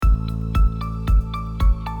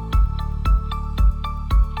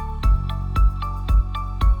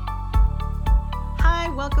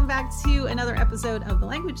to another episode of the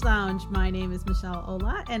Language Lounge. My name is Michelle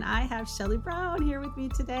Ola, and I have Shelli Brown here with me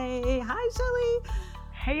today. Hi, Shelli.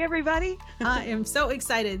 Hey, everybody. I am so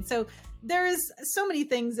excited. So there's so many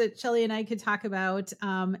things that Shelli and I could talk about,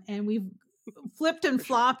 and we've flipped and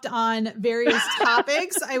flopped on various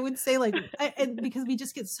topics. I would say because we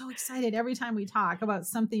just get so excited every time we talk about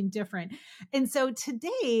something different. And so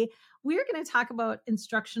today we're going to talk about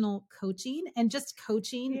instructional coaching and just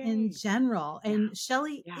coaching in general. And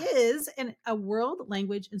Shelli is a world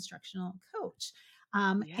language instructional coach.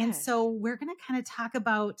 And so we're going to kind of talk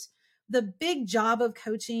about the big job of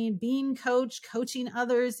coaching, being coached, coaching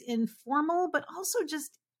others informal, but also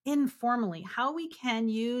just informally, how we can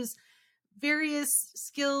use various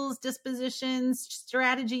skills, dispositions,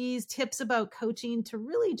 strategies, tips about coaching to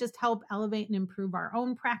really just help elevate and improve our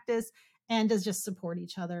own practice and to just support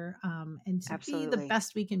each other and to be the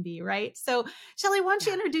best we can be, right? So, Shelli, why don't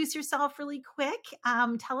you introduce yourself really quick?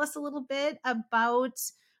 Tell us a little bit about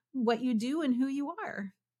what you do and who you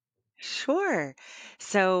are. Sure.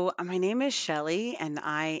 So my name is Shelli, and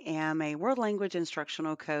I am a world language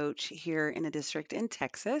instructional coach here in a district in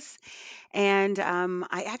Texas. And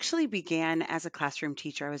I actually began as a classroom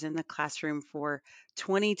teacher. I was in the classroom for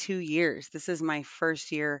 22 years. This is my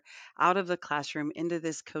first year out of the classroom into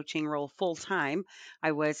this coaching role full time.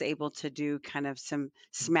 I was able to do kind of some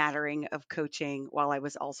smattering of coaching while I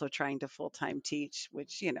was also trying to full time teach,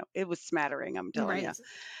 which, it was smattering, I'm telling you.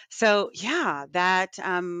 So, yeah, that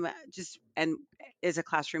just, and as a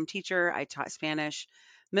classroom teacher, I taught Spanish,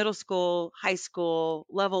 middle school, high school,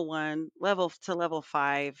 level 1, level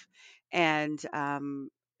 5, and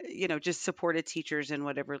just supported teachers in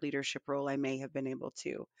whatever leadership role I may have been able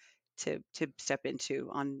to step into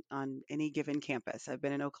on any given campus. I've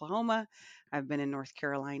been in Oklahoma, I've been in North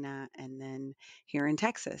Carolina, and then here in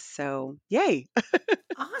Texas. So yay.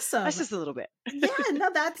 Awesome. That's just a little bit. Yeah,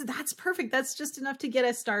 no, that's perfect. That's just enough to get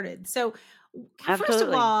us started. So Absolutely. First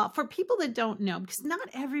of all, for people that don't know, because not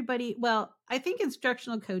everybody, I think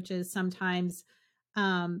instructional coaches sometimes,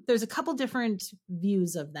 there's a couple different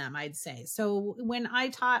views of them, I'd say. So when I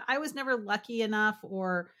taught, I was never lucky enough,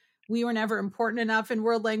 or we were never important enough in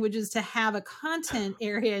world languages to have a content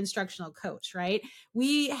area instructional coach, right?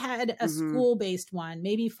 We had a school-based one,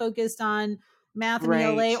 maybe focused on math and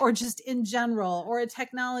ELA, or just in general, or a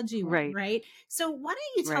technology one, right? So why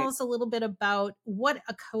don't you tell us a little bit about what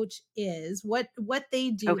a coach is, what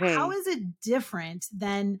they do? How is it different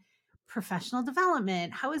than professional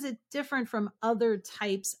development? How is it different from other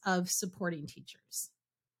types of supporting teachers?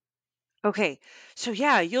 Okay. So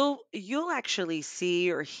yeah, you'll actually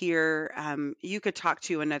see or hear, you could talk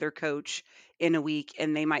to another coach in a week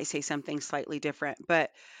and they might say something slightly different,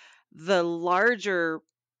 but the larger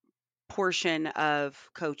portion of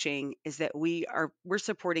coaching is that we're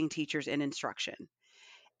supporting teachers in instruction.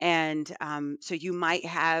 And so you might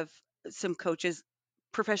have some coaches.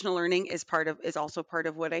 Professional learning is also part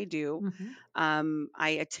of what I do. I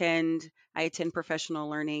attend professional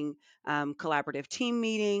learning collaborative team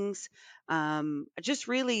meetings, just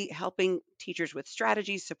really helping teachers with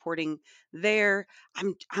strategies, supporting their.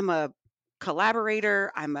 I'm a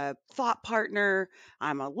collaborator, I'm a thought partner,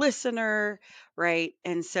 I'm a listener, right?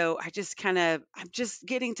 And so I'm just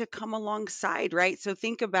getting to come alongside, right? So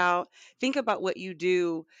think about what you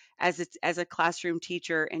do as a classroom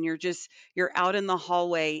teacher, and you're out in the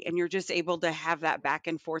hallway and you're just able to have that back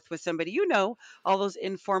and forth with somebody, all those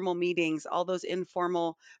informal meetings, all those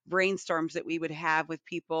informal brainstorms that we would have with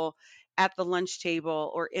people at the lunch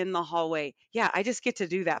table or in the hallway. Yeah, I just get to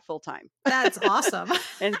do that full time. That's awesome.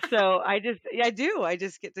 And so I do. I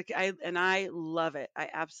just get to, and I love it. I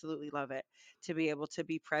absolutely love it to be able to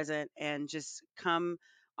be present and just come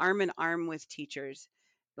arm in arm with teachers.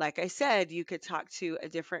 Like I said, you could talk to a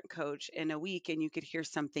different coach in a week and you could hear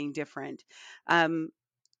something different.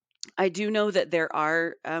 I do know that there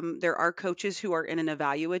are coaches who are in an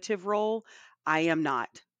evaluative role. I am not.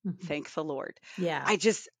 Thank the Lord. Yeah. I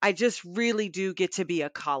just really do get to be a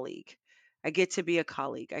colleague. I get to be a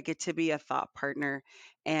colleague. I get to be a thought partner.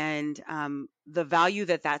 And the value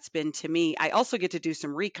that's been to me, I also get to do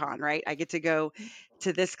some recon, right? I get to go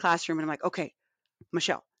to this classroom and I'm like, okay,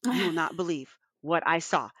 Michelle, you will not believe what I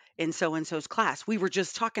saw in so and so's class. We were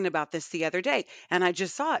just talking about this the other day and I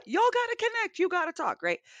just saw it. Y'all got to connect. You got to talk,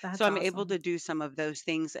 right? That's so I'm awesome. able to do some of those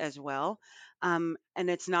things as well. And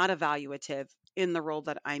it's not evaluative in the role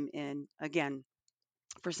that I'm in. Again,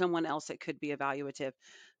 for someone else, it could be evaluative.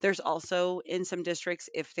 There's also in some districts,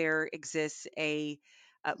 if there exists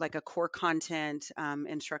like a core content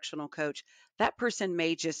instructional coach, that person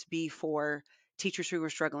may just be for teachers who are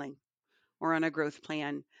struggling or on a growth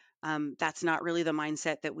plan. That's not really the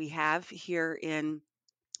mindset that we have here in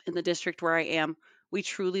in the district where I am, we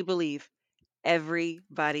truly believe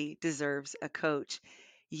everybody deserves a coach.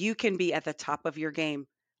 You can be at the top of your game.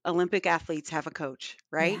 Olympic athletes have a coach,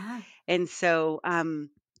 right? Yeah. And so,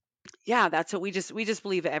 yeah, that's what we just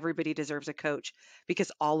believe that everybody deserves a coach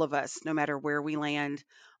because all of us, no matter where we land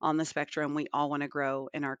on the spectrum, we all want to grow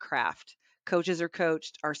in our craft. Coaches are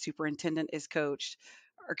coached, our superintendent is coached,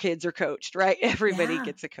 our kids are coached, right? Everybody Yeah.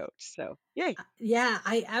 gets a coach. So, yay. Yeah,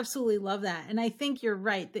 I absolutely love that. And I think you're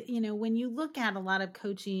right that, when you look at a lot of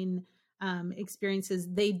coaching experiences,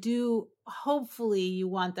 they do, hopefully, you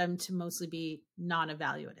want them to mostly be non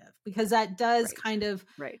evaluative because that does Right. kind of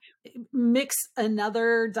Right. mix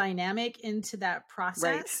another dynamic into that Right.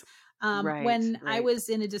 process. Right. When I Right. was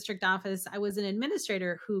in a district office, I was an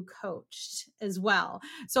administrator who coached as well.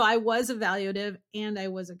 So I was evaluative and I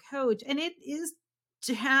was a coach, and it is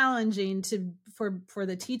challenging for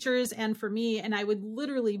the teachers and for me. And I would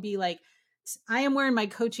literally be like, I am wearing my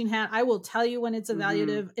coaching hat. I will tell you when it's Mhm.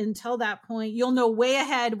 evaluative. Until that point, you'll know way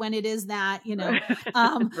ahead when it is that, Right.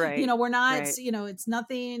 we're not, Right. it's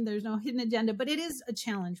nothing, there's no hidden agenda, but it is a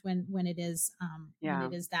challenge when it is, when Yeah.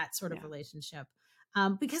 it is that sort of Yeah. relationship.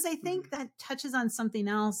 Because I think Mhm. that touches on something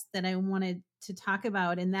else that I wanted to talk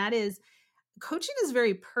about. And that is, coaching is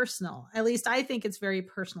very personal. At least I think it's very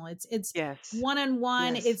personal. It's Yes.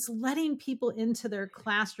 one-on-one. Yes. It's letting people into their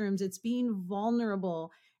classrooms. It's being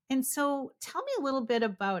vulnerable. And so tell me a little bit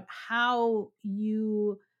about how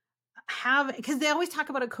you have, because they always talk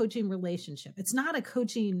about a coaching relationship. It's not a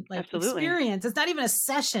coaching like Absolutely. experience. It's not even a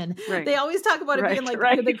session. Right. They always talk about it being Right. like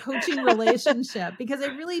Right. the coaching relationship, because I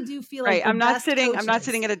really do feel like Right. the best I'm not coaches.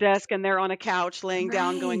 sitting at a desk and they're on a couch laying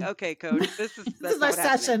down going, Right. "Okay, coach, This that's is not our what's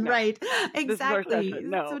happening." session, No. right? This is our Exactly. session.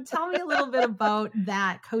 No. So tell me a little bit about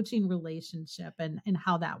that coaching relationship and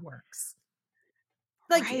how that works.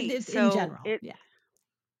 Like Right. in So general. it Yeah.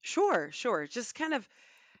 sure, sure. Just kind of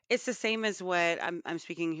it's the same as what I'm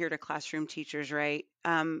speaking here to classroom teachers, right?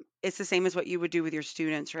 It's the same as what you would do with your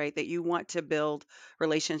students, right? That you want to build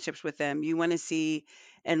relationships with them. You want to see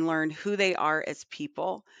and learn who they are as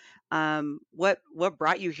people. What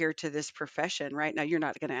brought you here to this profession, right? Now you're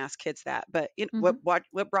not going to ask kids that, but Hmm. what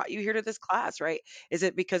brought you here to this class, right? Is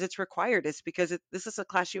it because it's required? It's because this is a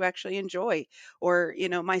class you actually enjoy, or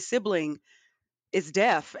my sibling is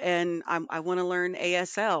deaf and I want to learn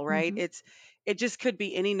ASL, right? Hmm. It just could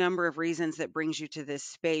be any number of reasons that brings you to this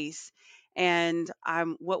space. And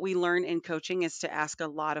what we learn in coaching is to ask a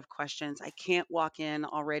lot of questions. I can't walk in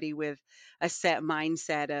already with a set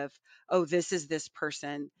mindset of, oh, this is this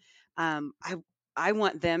person. Um, I I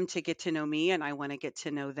want them to get to know me, and I want to get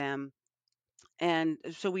to know them. And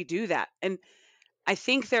so we do that. And I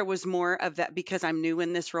think there was more of that because I'm new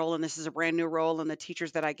in this role and this is a brand new role, and the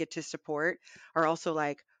teachers that I get to support are also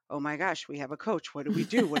like, "Oh my gosh, we have a coach. What do we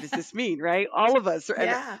do? What does this mean?" Right? All of us, and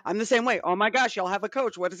Yeah. I'm the same way. "Oh my gosh, y'all have a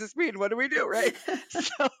coach. What does this mean? What do we do?" Right?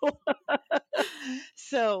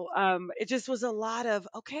 So, it just was a lot of,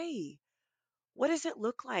 okay, what does it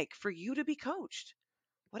look like for you to be coached?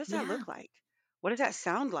 What does that Yeah. look like? What does that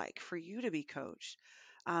sound like for you to be coached?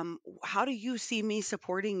 How do you see me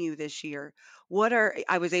supporting you this year?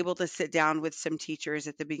 I was able to sit down with some teachers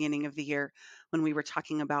at the beginning of the year when we were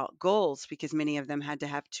talking about goals because many of them had to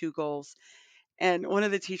have two goals. And one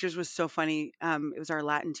of the teachers was so funny. It was our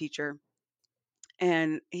Latin teacher,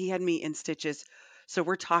 and he had me in stitches. So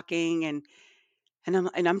we're talking, and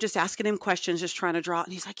I'm just asking him questions, just trying to draw.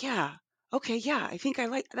 And he's like, "Yeah, okay, yeah, I think I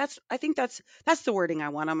like that's. I think that's the wording I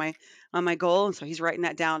want on my goal." And so he's writing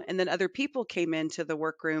that down. And then other people came into the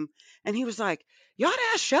workroom, and he was like, "You ought to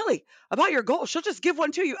ask Shelly about your goal. She'll just give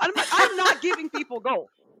one to you." I'm not giving people goals.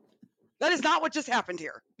 That is not what just happened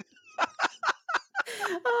here.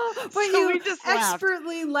 Oh, but So you we just laughed.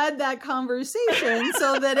 expertly led that conversation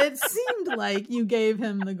so that it seemed like you gave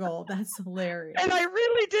him the goal. That's And I hilarious.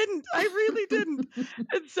 really didn't. I really didn't.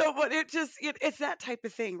 And so, but it's that type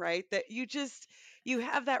of thing, right? That you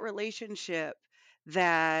have that relationship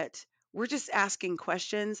that we're just asking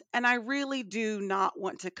questions. And I really do not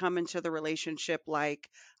want to come into the relationship like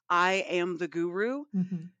I am the guru.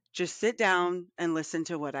 Hmm. Just sit down and listen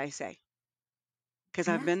to what I say. Because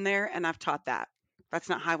I've Yeah. been there and I've taught that. That's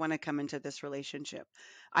not how I want to come into this relationship.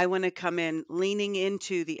 I want to come in leaning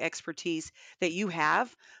into the expertise that you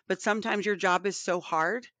have, but sometimes your job is so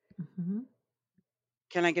hard. Hmm.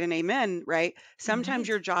 Can I get an amen? Right? Sometimes Right.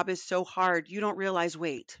 your job is so hard, you don't realize,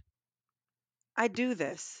 wait, I do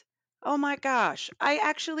this. Oh my gosh, I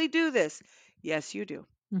actually do this. Yes, you do.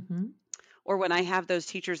 Hmm. Or when I have those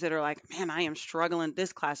teachers that are like, man, I am struggling.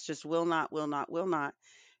 This class just will not, will not, will not.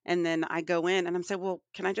 And then I go in and I'm saying, well,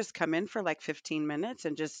 can I just come in for like 15 minutes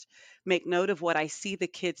and just make note of what I see the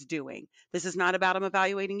kids doing? This is not about them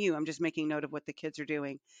evaluating you. I'm just making note of what the kids are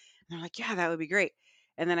doing. And they're like, yeah, that would be great.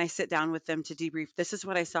 And then I sit down with them to debrief. This is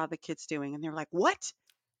what I saw the kids doing. And they're like, what?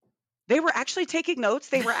 They were actually taking notes.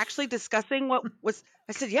 They were actually discussing what was,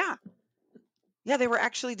 I said, yeah, they were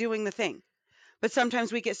actually doing the thing. But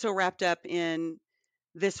sometimes we get so wrapped up in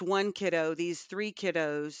this one kiddo, these three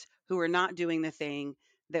kiddos who are not doing the thing,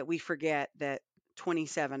 that we forget that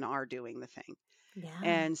 27 are doing the thing. Yeah.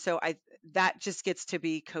 And so that just gets to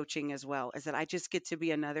be coaching as well, is that I just get to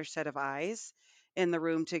be another set of eyes in the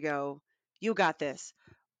room to go, you got this,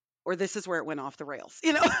 or this is where it went off the rails,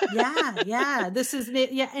 Yeah. This is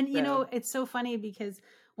it. Yeah. And, So, it's so funny because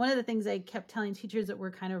one of the things I kept telling teachers that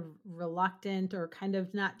were kind of reluctant or kind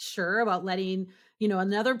of not sure about letting,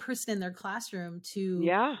 another person in their classroom to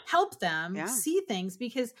yeah, help them yeah, see things,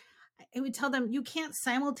 because I would tell them you can't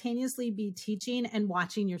simultaneously be teaching and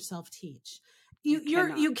watching yourself teach. you You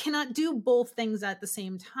cannot. cannot do both things at the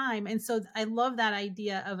same time. And so I love that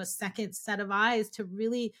idea of a second set of eyes to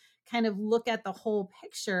really kind of look at the whole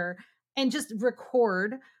picture and just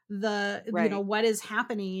record Right, what is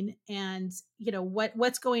happening, and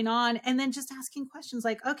what's going on, and then just asking questions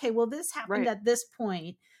like, okay, well, this happened right, at this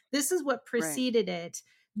point, this is what right, preceded it,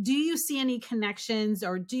 do you see any connections,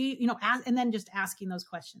 or do ask, and then just asking those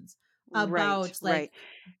questions right, about, like, right,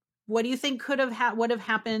 what do you think would have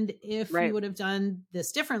happened if you right, would have done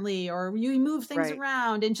this differently, or you move things right.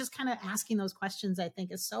 around, and just kind of asking those questions, I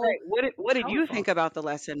think, is so Right. What did you think powerful. about the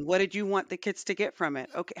lesson? What did you want the kids to get from it?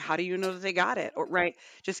 Okay, how do you know that they got it? Or right,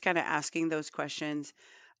 just kind of asking those questions.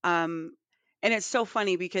 Um, and it's so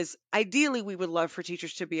funny because ideally we would love for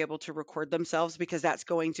teachers to be able to record themselves, because that's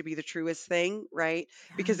going to be the truest thing, right?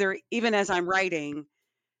 Yeah. Because they're, even as I'm writing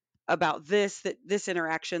about that this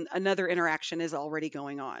interaction, another interaction is already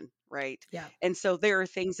going on, right? Yeah. And so there are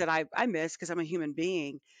things that I miss because I'm a human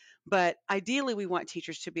being. But ideally we want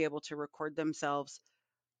teachers to be able to record themselves,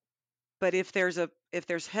 but if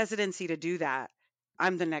there's hesitancy to do that,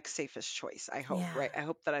 I'm the next safest choice, I hope, Yeah. right? I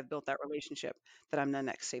hope that I've built that relationship, that I'm the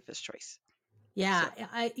next safest choice. Yeah, So,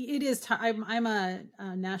 it is. I'm a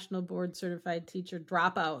national board certified teacher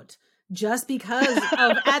dropout, just because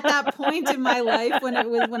of, at that point in my life when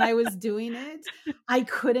I was doing it, I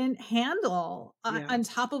couldn't handle, yeah. on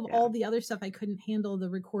top of Yeah. all the other stuff, I couldn't handle the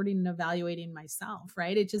recording and evaluating myself.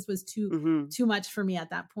 Right, it just was Mhm. too much for me at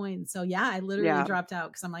that point. So yeah, I literally Yeah. dropped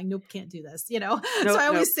out because I'm like, nope, can't do this. So Nope, I nope.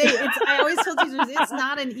 always say I always tell teachers it's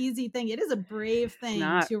not an easy thing. It is a brave It's thing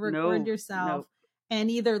not. to record No. yourself Nope.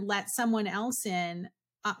 and either let someone else in,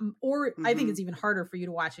 or I think it's Mhm. even harder for you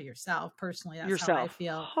to watch it yourself. Personally, that's how I Yourself.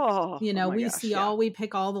 feel. Oh my gosh, yeah. We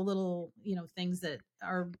pick all the little, things that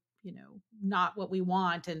are, not what we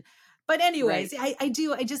want. And, but anyways, Right. I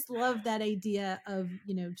just love that idea of,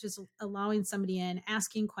 just allowing somebody in,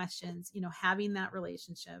 asking questions, having that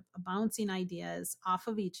relationship, bouncing ideas off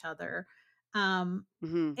of each other. Um,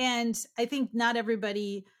 Mhm. and I think not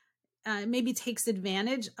everybody maybe takes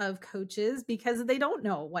advantage of coaches because they don't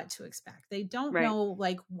know what to expect. They don't Right. know,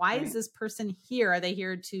 like, why is Right. this person here? Are they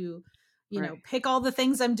here to, Right. pick all the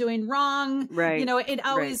things I'm doing wrong? Right. It Right.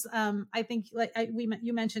 always, I think, like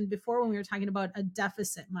you mentioned before when we were talking about a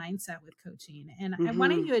deficit mindset with coaching, and I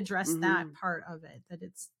wanted Mhm. you to address that Mhm. part of it, that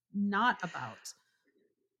it's not about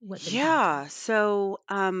what the content. Yeah. So,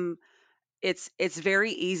 it's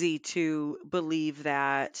very easy to believe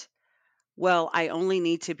that, well, I only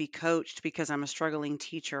need to be coached because I'm a struggling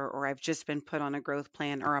teacher, or I've just been put on a growth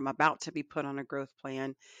plan, or I'm about to be put on a growth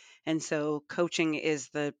plan. And so coaching is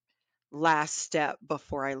the last step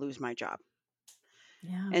before I lose my job.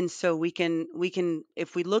 Yeah. And so we can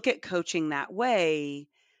if we look at coaching that way,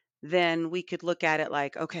 then we could look at it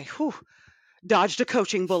like, okay, whew, dodged a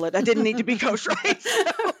coaching bullet. I didn't need to be coached, right? So,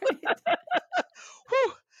 Right.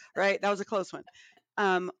 whew, right? That was a close one.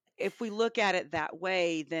 If we look at it that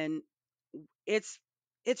way, then it's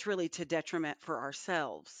it's really to detriment for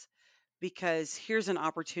ourselves, because here's an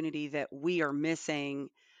opportunity that we are missing.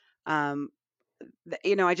 um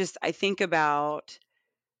I think about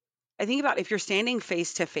if you're standing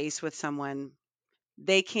face to face with someone,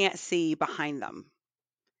 they can't see behind them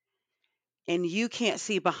and you can't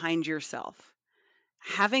see behind yourself.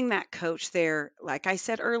 Having that coach there, like I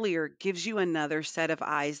said earlier, gives you another set of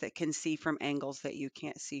eyes that can see from angles that you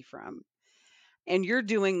can't see from. And you're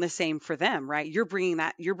doing the same for them, right? You're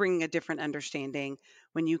bringing a different understanding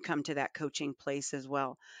when you come to that coaching place as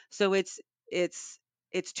well. So it's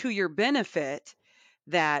it's to your benefit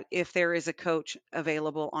that if there is a coach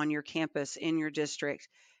available on your campus in your district,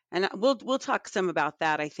 and we'll talk some about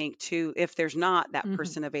that, I think, too. If there's not that Mhm.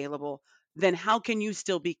 person available, then how can you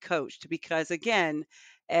still be coached? Because again,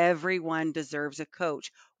 everyone deserves a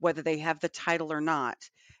coach, whether they have the title or not.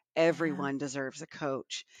 Yeah. Everyone deserves a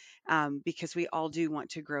coach, because we all do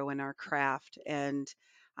want to grow in our craft, and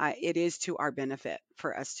it is to our benefit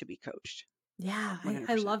for us to be coached. Yeah, I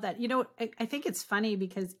 100%. love that. You know, I think it's funny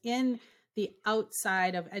because in the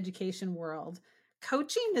outside of education world,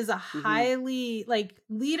 coaching is a Hmm. highly like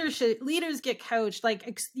leaders get coached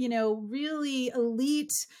like you know, really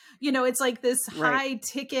elite, you know, it's like this Right. high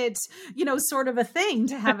ticket, you know, sort of a thing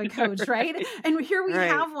to have a coach, right? And here we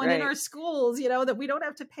Right. have one in Right. our schools, you know, that we don't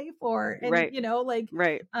have to pay for, and Right. you know, like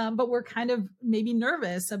Right. but we're kind of maybe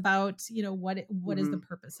nervous about, you know, what is the Hmm.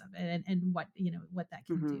 purpose of it, and what, you know, what that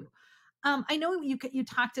can Hmm. do. I know you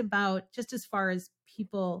talked about just as far as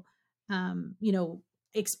people, you know,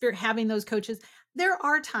 having those coaches. There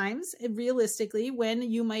are times, realistically, when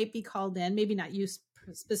you might be called in, maybe not you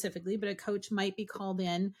specifically, but a coach might be called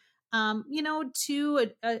in. You know,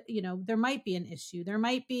 you know, there might be an issue. There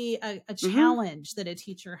might be a Hmm. challenge that a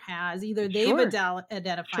teacher has. Either they've Sure.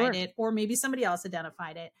 identified Sure. it, or maybe somebody else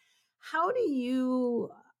identified it. How do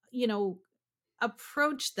you, you know,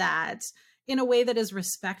 approach that in a way that is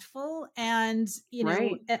respectful and, you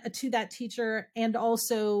know, Right. to that teacher, and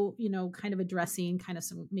also, you know, kind of addressing kind of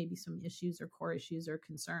some, maybe some issues or core issues or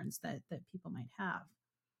concerns that people might have.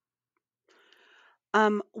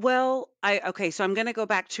 Well, okay, so I'm going to go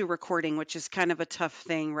back to recording, which is kind of a tough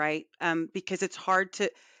thing, right? Because it's hard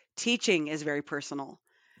to teaching is very personal.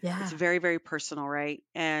 It's Yeah. very, very personal, right?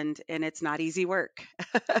 And it's not easy work.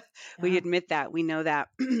 We Yeah. admit that. We know that.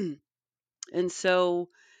 And so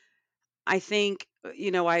I think,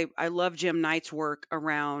 I love Jim Knight's work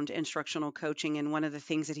around instructional coaching, and one of the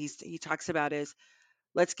things that he talks about is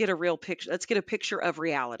let's get a real picture. Let's get a picture of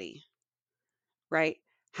reality, right?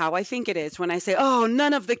 How I think it is when I say, "Oh,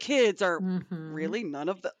 none of the kids are Mm-hmm. really none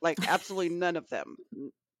of the like absolutely none of them,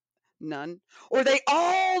 none, or they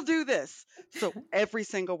all do this." So every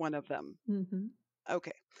single one of them. Mm-hmm.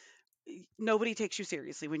 Okay. Nobody takes you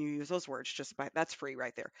seriously when you use those words, just by that's free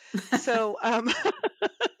right there. So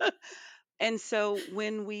and so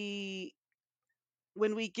when we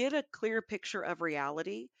get a clear picture of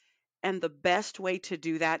reality, and the best way to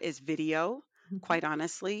do that is video, Mm-hmm. quite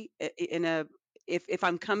honestly, in a if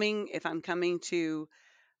I'm coming to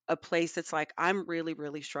a place that's like, I'm really,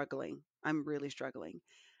 really struggling. I'm really struggling.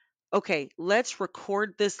 Okay, let's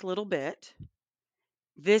record this little bit.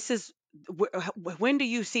 This is when do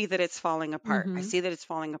you see that it's falling apart? I Mm-hmm. see that it's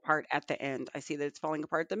falling apart at the end. I see that it's falling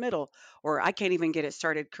apart at the middle, or I can't even get it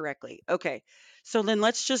started correctly. Okay. So then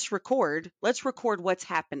let's just record. Let's record what's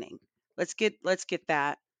happening. Let's get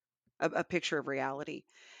that a picture of reality.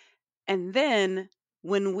 And then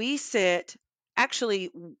when we sit,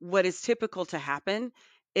 actually, what is typical to happen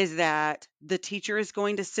is that the teacher is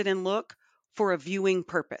going to sit and look for a viewing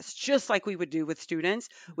purpose, just like we would do with students.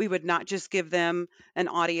 We would not just give them an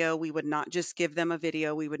audio, we would not just give them a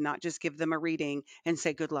video, we would not just give them a reading and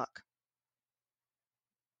say, good luck.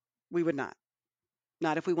 We would not.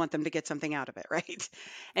 Not if we want them to get something out of it, right?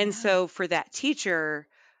 And Yeah. so for that teacher,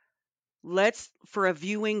 for a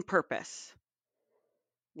viewing purpose,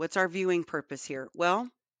 what's our viewing purpose here? Well,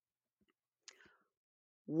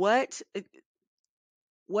 what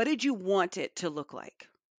What did you want it to look like?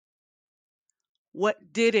 What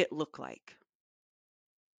did it look like?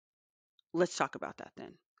 Let's talk about that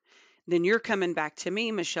then. Then you're coming back to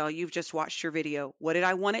me, Michelle. You've just watched your video. What did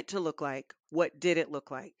I want it to look like? What did it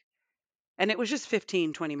look like? And it was just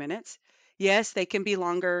 15, 20 minutes. Yes, they can be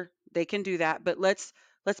longer. They can do that, but let's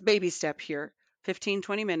baby step here. 15,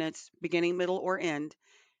 20 minutes, beginning, middle, or end.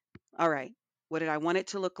 All right. What did I want it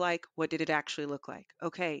to look like? What did it actually look like?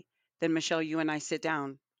 Okay. Then Michelle, you and I sit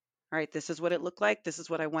down. All right, this is what it looked like. This is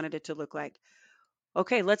what I wanted it to look like.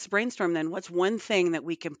 Okay, let's brainstorm then. What's one thing that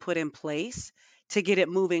we can put in place to get it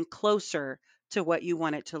moving closer to what you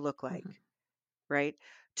want it to look like, Mm-hmm. right?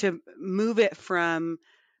 To move it from,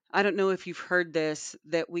 I don't know if you've heard this,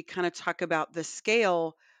 that we kind of talk about the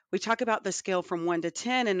scale. We talk about the scale from 1 to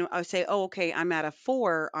 10, and I say, oh, okay, I'm at a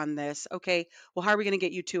 4 on this. Okay, well, how are we going to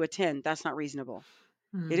get you to a 10? That's not reasonable.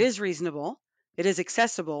 It Mm. is reasonable. It is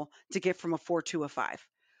accessible to get from a 4 to a 5.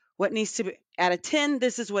 What needs to be at a 10,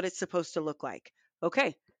 this is what it's supposed to look like.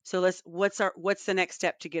 Okay. So what's the next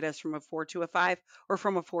step to get us from a 4 to a 5 or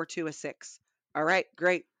from a 4 to a 6? All right,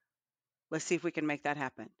 great. Let's see if we can make that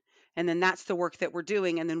happen. And then that's the work that we're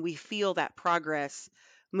doing, and then we feel that progress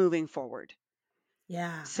moving forward.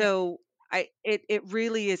 Yeah. So it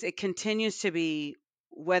really is, it continues to be,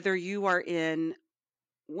 whether you are in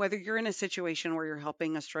whether you're in a situation where you're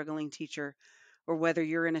helping a struggling teacher, or whether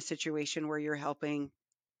you're in a situation where you're helping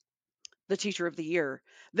the teacher of the year.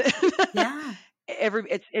 Yeah.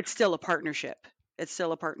 It's still a partnership. It's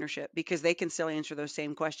still a partnership because they can still answer those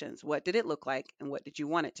same questions. What did it look like and what did you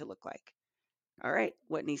want it to look like? All right,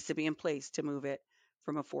 what needs to be in place to move it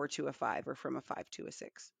from a 4 to a 5 or from a 5 to a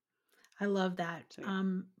 6? I love that. So yeah.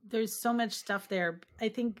 There's so much stuff there. I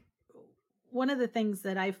think one of the things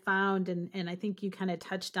that I found, and I think you kind of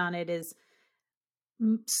touched on it, is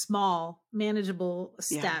small manageable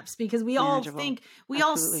Yeah, steps, because we all manageable. think, we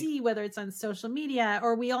all Absolutely. see, whether it's on social media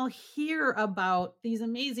or we all hear about these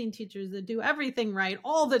amazing teachers that do everything right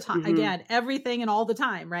all the time, Mhm. again, everything and all the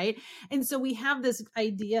time, right? And so we have this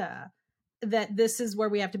idea that this is where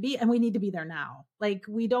we have to be, and we need to be there now. Like,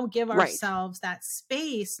 we don't give Right. ourselves that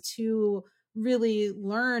space to really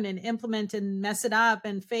learn and implement and mess it up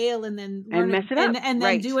and fail and then And learn it mess it up. and then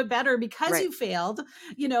Right. do it better because Right. you failed,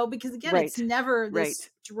 because again, it's Right. never Right. this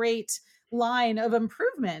straight line of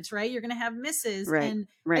improvement, right? You're going to have misses. Right. And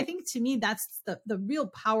I Right. think, to me, that's the real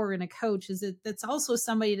power in a coach, is that that's also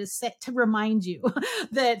somebody to say, to remind you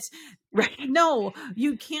that Right. no,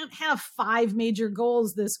 you can't have 5 major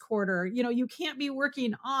goals this quarter. You can't be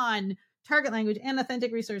working on target language and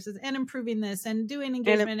authentic resources and improving this and doing And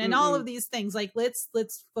engagement and all of these things. Like, let's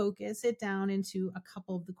focus it down into a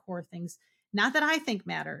couple of the core things. Not that I think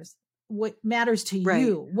matters. What matters to right.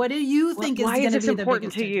 you? What do you think is Why is going to this be the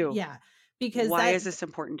important biggest to change? you? Yeah, because Why that, is this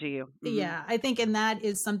important to you? Mhm. yeah, I think, and that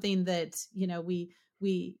is something that,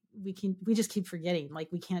 we just keep forgetting.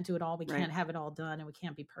 Like, we can't do it all, we Right. can't have it all done, and we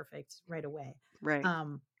can't be perfect right away, Right.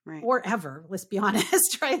 um Right. or ever, let's be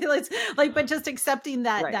honest. Right, let's, like, but just accepting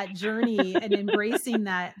that Right. journey and embracing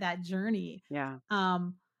that journey. Yeah.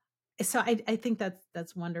 um so I think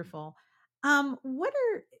that's wonderful. What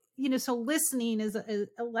are, so listening is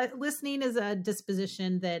a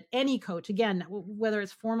disposition that any coach, again, whether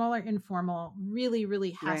it's formal or informal, really,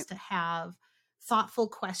 really has Right. to have. Thoughtful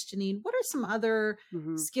questioning. What are some other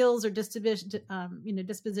Mhm. skills or dispositions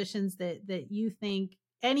that you think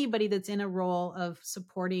anybody that's in a role of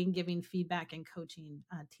supporting, giving feedback, and coaching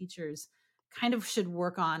teachers kind of should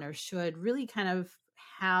work on, or should really kind of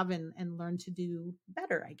have and learn to do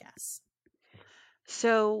better, I guess?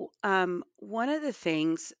 So, one of the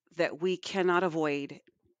things that we cannot avoid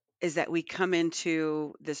is that we come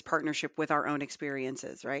into this partnership with our own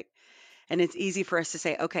experiences, right? And it's easy for us to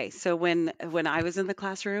say, okay, so when I was in the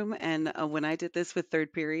classroom and when I did this with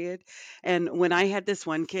third period, and when I had this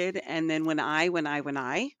one kid, and then when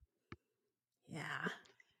I, Yeah.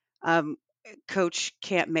 um, coach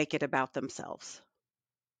can't make it about themselves,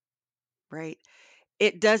 right?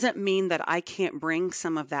 It doesn't mean that I can't bring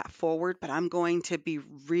some of that forward, but I'm going to be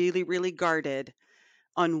really, really guarded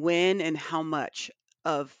on when and how much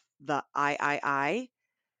of the I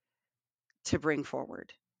to bring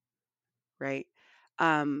forward, right?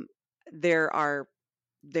 Um, there are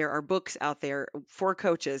there are books out there for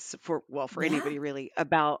coaches, for Yeah. anybody really,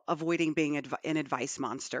 about avoiding being an advice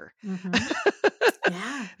monster. Hmm.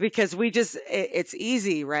 Yeah. Because it's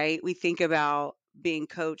easy, right? We think about being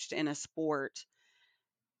coached in a sport,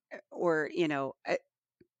 or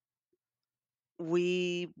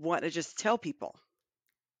we want to just tell people,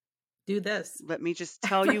 Do this. let me just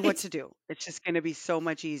tell you what Right. to do. It's just going to be so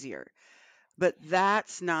much easier. But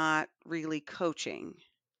that's not really coaching.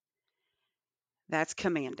 That's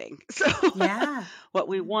commanding. So Yeah. what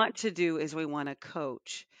we Yeah. want to do is we want to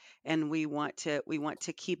coach, and we want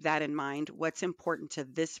to keep that in mind. What's important to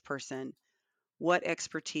this person? What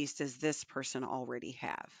expertise does this person already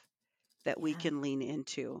have that we Yeah. can lean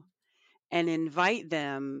into, and invite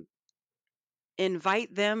them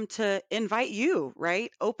to invite you,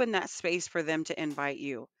 right? Open that space for them to invite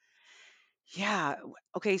you. Yeah.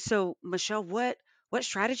 Okay, so Michelle, what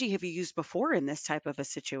strategy have you used before in this type of a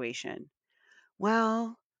situation?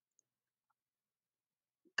 Well,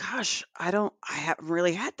 gosh, I haven't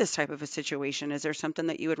really had this type of a situation. Is there something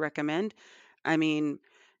that you would recommend? I mean,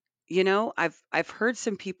 I've heard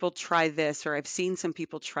some people try this, or I've seen some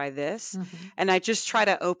people try this, Hmm. and I just try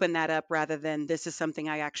to open that up rather than this is something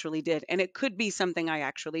I actually did. And it could be something I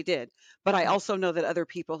actually did, but I Right. also know that other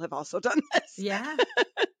people have also done this, Yeah.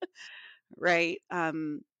 right?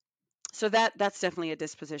 So that's definitely a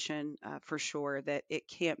disposition, for sure, that it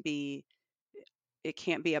can't be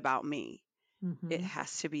about me. It Hmm.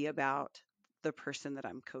 has to be about the person that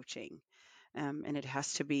I'm coaching, and it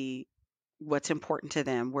has to be what's important to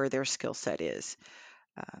them, where their skill set is.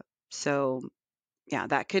 Uh, so yeah,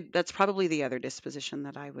 that's probably the other disposition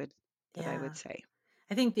that I would Yeah. say.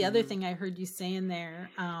 I think the other Hmm. thing I heard you say in there,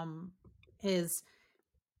 is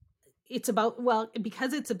it's about, well,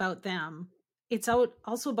 because it's about them, it's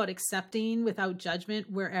also about accepting without judgment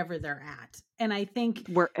wherever they're at. And I think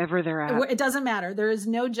Wherever they're at. it doesn't matter. There is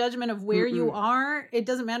no judgment of where you Mm-mm. are. It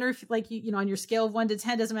doesn't matter if, like, you know, on your scale of 1 to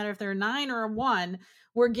 10, doesn't matter if they're a 9 or a 1.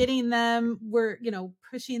 We're getting them, we're, you know,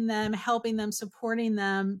 pushing them, helping them, supporting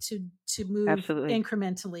them to move Absolutely.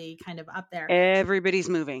 incrementally kind of up there. Everybody's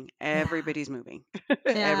moving. Yeah. Everybody's moving. Yeah.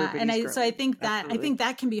 And Everybody's I growing. think Absolutely.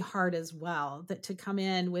 that can be hard as well, that to come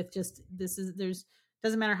in with just,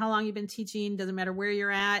 doesn't matter how long you've been teaching, doesn't matter where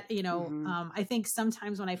you're at, you know. Mm-hmm. I think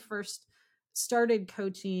sometimes when I first started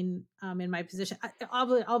coaching in my position,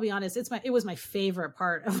 I'll be honest, it was my favorite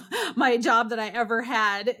part of my job that I ever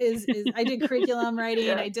had is I did curriculum writing.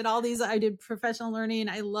 Yeah. I did professional learning.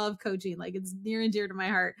 I love coaching. Like, it's near and dear to my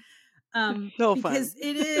heart. So Because fun.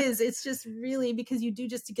 it's just really, because you do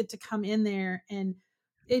just get to come in there and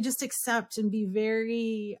they just accept and be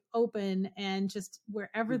very open, and just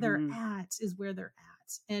wherever they're Mm-hmm. at is where they're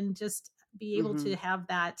at, and just be able Mm-hmm. to have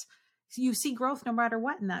that. You see growth no matter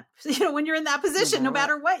what in that, you know, when you're in that No position, no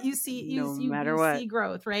matter what. matter what you see, No you matter see what.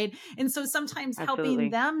 growth, right? And so sometimes helping Absolutely.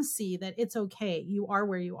 them see that it's okay, you are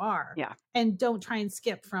where you are, Yeah. and don't try and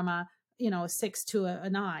skip from a, you know, a 6 to a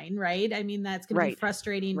 9, right? I mean, that's going to be Right.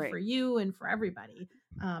 frustrating for Right. you and for everybody.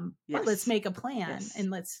 But let's Yes. make a plan, Yes. and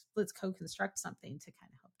let's co-construct something to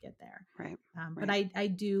kind of help get there. Right. But Right. I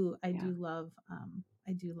do Yeah. love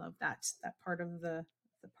that part of the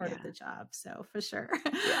part of Yeah. the job. So for sure.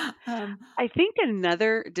 Yeah. um, I think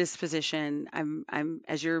another disposition I'm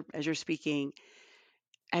as you're speaking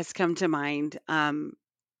has come to mind,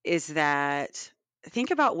 is that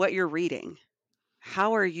think about what you're reading.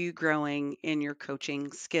 How are you growing in your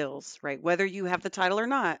coaching skills, right? Whether you have the title or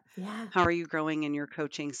not, yeah. how are you growing in your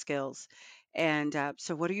coaching skills? And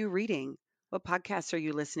so, what are you reading? What podcasts are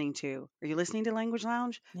you listening to? Are you listening to Language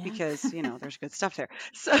Lounge? Yeah. Because, there's good stuff there.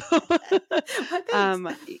 So,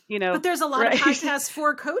 Well, thanks. you know, But there's a lot of right? podcasts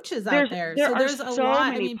for coaches out there. There So are there's a so lot.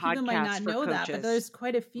 I many mean, people might podcasts not for know that, but coaches, there's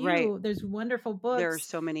quite a right? few. There's wonderful There are books.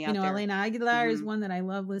 so many You out know, there. Elena Aguilar is Mhm. one that I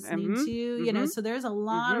love listening Mhm. to, you know, Mhm. so there's a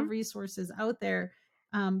lot Mhm. of resources out there,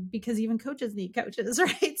 because even coaches need coaches,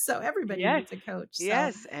 right? So everybody Yes. needs a coach. So,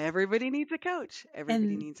 Yes, everybody needs a coach. Everybody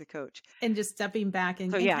and, needs a coach. just stepping back So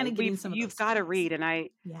and yeah, kind of getting some of you've those got to skills. read, and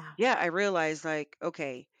Yeah. I realized, like,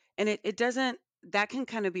 okay, and it doesn't, that can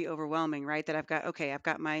kind of be overwhelming, right? That I've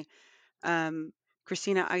got my um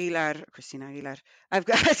Christina Aguilar. I've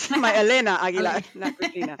got my Elena Aguilar, not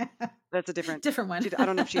Christina. That's a different. Different one. I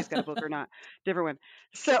don't know if she's got a book or not. Different one.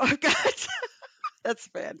 So I've got that's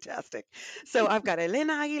fantastic. So I've got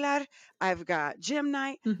Elena Aguilar, I've got Jim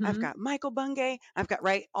Knight, I've Hmm. got Michael Bungay, I've got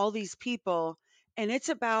right all these people, and it's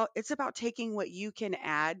about taking what you can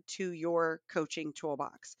add to your coaching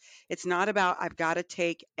toolbox. It's not about I've got to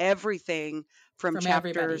take everything from From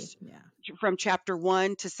everybody. chapters Yeah. from chapter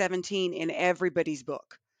 1 to 17 in everybody's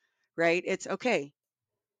book, right? It's okay.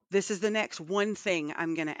 This is the next one thing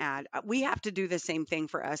I'm going to add. We have to do the same thing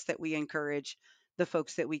for us that we encourage the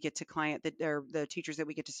folks that we get to client that are the teachers that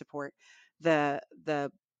we get to support, the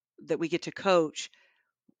that we get to coach,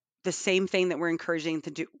 the same thing that we're encouraging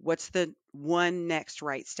to do. What's the one next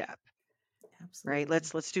right step, right? Absolutely.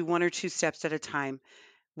 Let's do one or two steps at a time.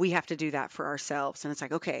 We have to do that for ourselves. And it's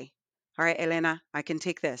like, okay, all right, Elena, I can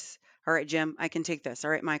take this. All right, Jim, I can take this.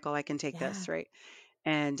 All right, Michael, I can take Yeah. this, right?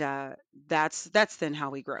 And that's then how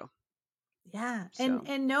we grow. Yeah. So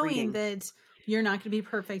And knowing reading. that you're not going to be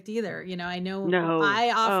perfect either. You know, I know No. I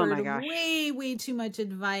Oh offered my gosh. way too much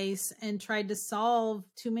advice and tried to solve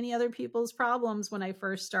too many other people's problems when I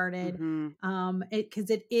first started. Mhm. Because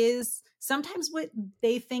it is sometimes what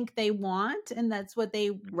they think they want, and that's what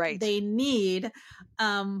Right. they need.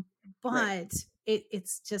 Right. But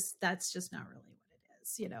that's just not really what it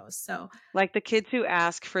is, you know. So Like the kids who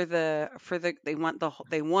ask for the they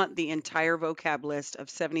want the entire vocab list of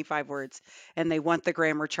 75 words and they want the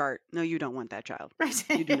grammar chart. No, you don't want that, child.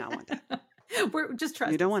 You do not want that. right. We're just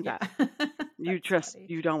You trust don't us. want Yeah. that. That's funny.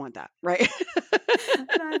 You don't want that, right?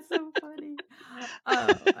 That's so funny. Oh,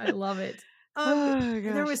 I love it. Oh my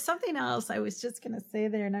There gosh. was something else I was just gonna say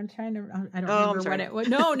there, and I'm trying to. I don't Oh, I'm remember what sorry. it was.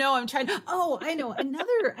 No, I'm trying. Oh, I know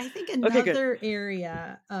another. I think Okay, good. another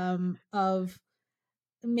area of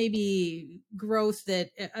maybe growth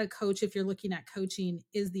that a coach, if you're looking at coaching,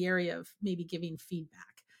 is the area of maybe giving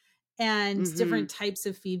feedback and different Mhm. types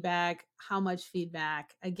of feedback. How much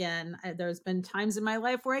feedback? Again, there's been times in my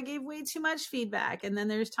life where I gave way too much feedback, and then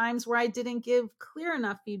there's times where I didn't give clear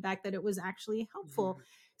enough feedback that it was actually helpful. Mhm.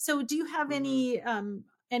 So do you have Mhm.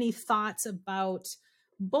 any thoughts about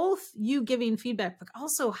both you giving feedback, but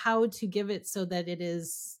also how to give it so that it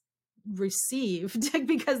is received?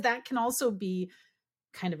 Because that can also be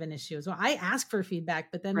kind of an issue as well. I ask for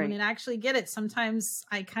feedback, but then when Right. it actually get it, sometimes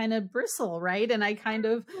I kind of bristle, right? And I kind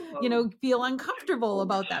of, feel uncomfortable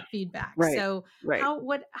about that feedback. Right. So Right.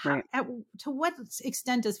 Right. to what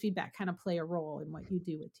extent does feedback kind of play a role in what you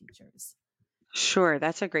do with teachers? Sure.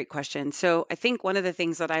 That's a great question. So I think one of the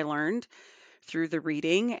things that I learned through the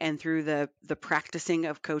reading and through the practicing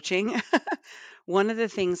of coaching, one of the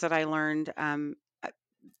things that I learned,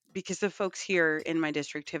 because the folks here in my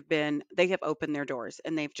district they have opened their doors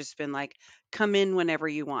and they've just been like, come in whenever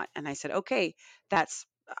you want. And I said, okay, that's,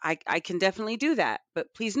 I can definitely do that.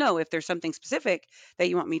 But please know if there's something specific that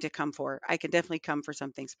you want me to come for, I can definitely come for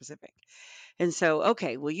something specific. And so,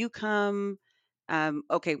 okay, will you come?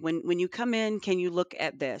 Okay, when you come in, can you look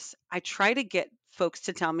at this? I try to get folks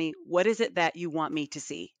to tell me, what is it that you want me to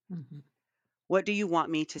see? Mm-hmm. What do you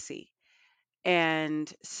want me to see?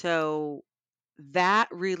 And so that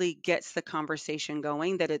really gets the conversation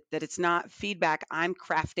going, that it's not feedback I'm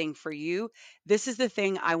crafting for you. This is the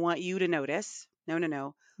thing I want you to notice. No, no,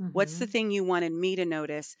 no. What's the Mm-hmm. thing you wanted me to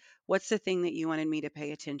notice? What's the thing that you wanted me to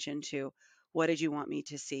pay attention to? What did you want me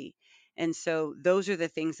to see? And so those are the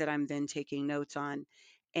things that I'm then taking notes on.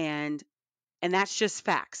 And that's just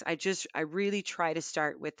facts. I really try to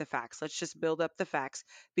start with the facts. Let's just build up the facts,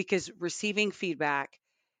 because receiving feedback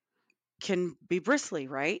can be bristly,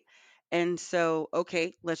 right? And so,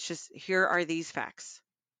 okay, here are these facts.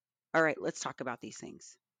 All right, let's talk about these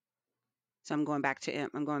things. So I'm going back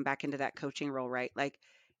into that coaching role, right? Like,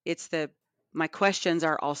 it's my questions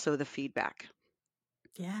are also the feedback.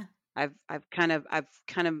 Yeah. I'm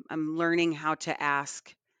learning how to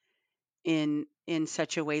ask in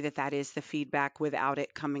such a way that is the feedback, without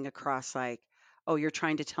it coming across like, oh, you're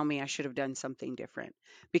trying to tell me I should have done something different.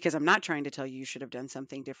 Because I'm not trying to tell you you should have done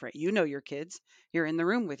something different. You know your kids. You're in the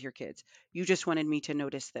room with your kids. You just wanted me to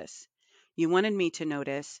notice this. You wanted me to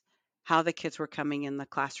notice how the kids were coming in the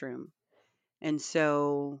classroom. And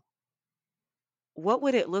so, what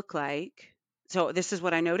would it look like? So this is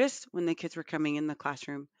what I noticed when the kids were coming in the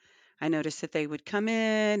classroom. I noticed that they would come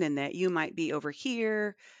in and that you might be over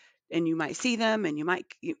here and you might see them and you might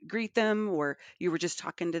greet them, or you were just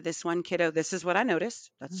talking to this one kiddo. This is what I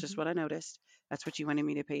noticed. That's just Mm-hmm. what I noticed. That's what you wanted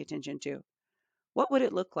me to pay attention to. What would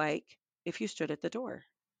it look like if you stood at the door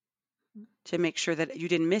to make sure that you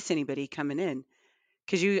didn't miss anybody coming in?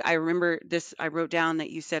 Because I remember this, I wrote down that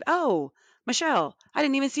you said, oh, Michelle, I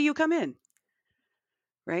didn't even see you come in,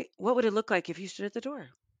 right? What would it look like if you stood at the door?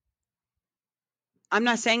 I'm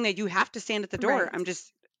not saying that you have to stand at the door. Right. I'm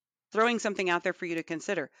just throwing something out there for you to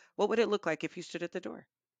consider. What would it look like if you stood at the door?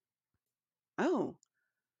 Oh,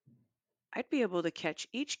 I'd be able to catch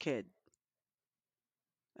each kid.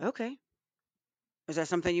 Okay. Is that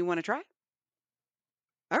something you want to try?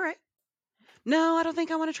 All right. No, I don't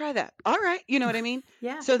think I want to try that. All right. You know what I mean?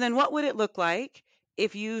 Yeah. So then what would it look like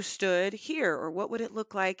if you stood here? Or what would it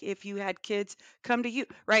look like if you had kids come to you?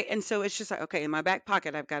 Right. And so it's just like, okay, in my back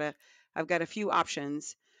pocket, I've got a few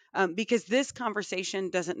options. Because this conversation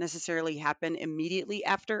doesn't necessarily happen immediately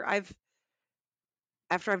after I've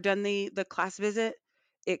done the class visit.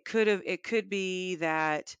 It could be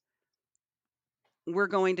that we're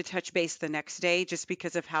going to touch base the next day, just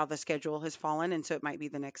because of how the schedule has fallen, and so it might be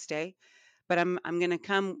the next day. But I'm going to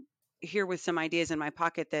come here with some ideas in my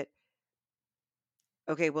pocket that,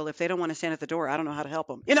 okay, well, if they don't want to stand at the door, I don't know how to help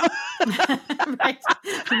them. Right.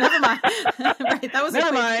 Never mind. Right. That was a Never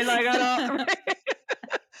quick. mind. Like, I don't.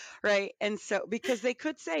 Right. And so, because they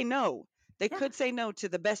could say no, Yeah. to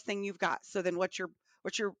the best thing you've got. So then what's your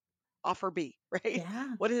offer be? Right. Yeah.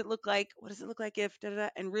 What does it look like? What does it look like if da, da, da,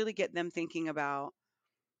 and really get them thinking about,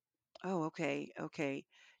 oh, okay, okay.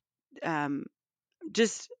 Um,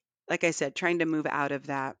 just like I said, trying to move out of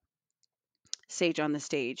that sage on the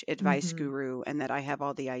stage advice Mm-hmm. guru, and that I have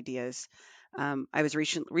all the ideas. I was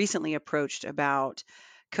recently approached about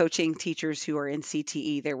coaching teachers who are in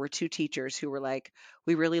CTE. There were two teachers who were like,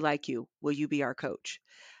 we really like you. Will you be our coach?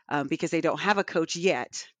 Because they don't have a coach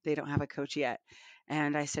yet. They don't have a coach yet.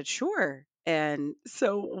 And I said, sure. And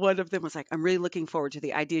so one of them was like, I'm really looking forward to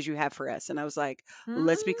the ideas you have for us. And I was like,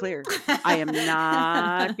 let's be clear. I am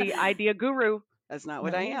not the idea guru. That's not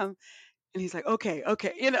what I No. am. And he's like, okay,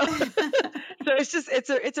 okay, So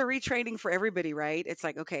it's a retraining for everybody, right? It's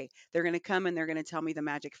like, okay, they're going to come and they're going to tell me the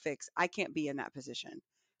magic fix. I can't be in that position.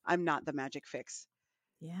 I'm not the magic fix.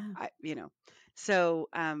 Yeah. So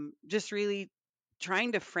just really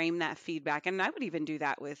trying to frame that feedback, and I would even do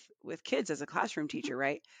that with kids as a classroom teacher,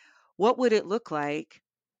 right? What would it look like?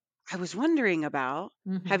 I was wondering about.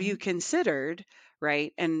 Have Mm-hmm. you considered,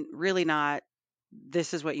 right? And really not.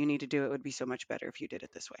 this is what you need to do. It would be so much better if you did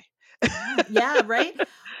it this way. Yeah, yeah, right.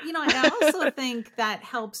 I also think that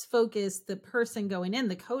helps focus the person going in,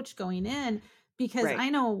 the coach going in, because Right. I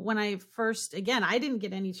know when I first, again, I didn't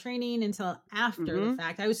get any training until after the Mm-hmm.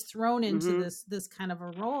 fact. I was thrown into Mm-hmm. this kind of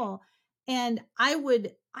a role, and I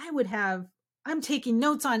would have, I'm taking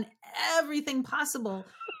notes on everything possible,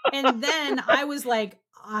 and then I was like,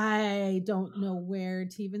 I don't know where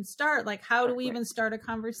to even start. Like, how do we Right. even start a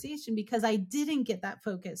conversation? Because I didn't get that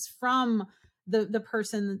focus from the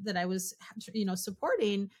person that I was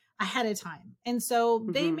supporting ahead of time. And so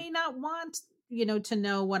they Mm-hmm. may not want, to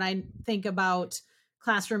know what I think about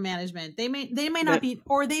classroom management. They may not But be,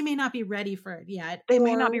 or they may not be ready for it yet, they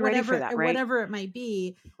may not or be ready for whatever that, right? whatever it might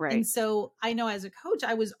be. And Right. so I know as a coach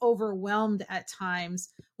I was overwhelmed at times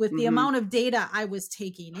with the Mm-hmm. amount of data I was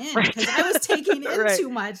taking in, Right. because I was taking in Right. too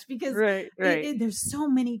much, because Right. Right. there's so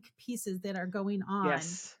many pieces that are going on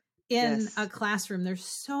Yes. in a Yes. classroom. There's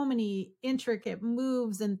so many intricate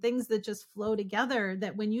moves and things that just flow together,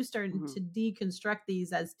 that when you start Mm-hmm. to deconstruct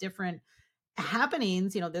these as different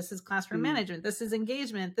happenings, this is classroom Mm-hmm. management, this is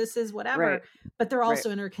engagement, this is Right. whatever, but they're Right.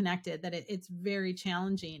 also interconnected, that it's very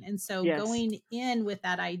challenging. And so Yes. going in with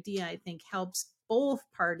that idea, I think, helps both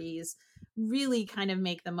parties really kind of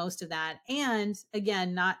make the most of that. And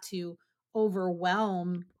again, not to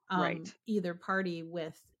overwhelm Right. either party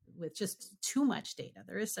with just too much data.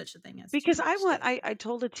 There is such a thing as too Because much data. I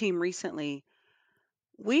told a team recently,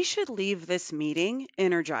 we should leave this meeting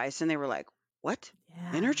energized. And they were like, what?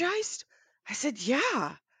 Yeah. Energized? I said,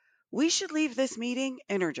 yeah, we should leave this meeting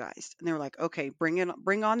energized. And they were like, okay, bring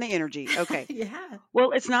on the energy. Okay. Yeah.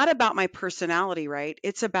 Well, it's not about my personality, right?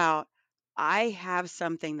 It's about I have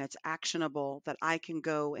something that's actionable that I can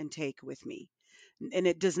go and take with me. And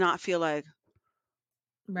it does not feel like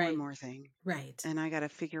one Right. more thing. Right. And I got to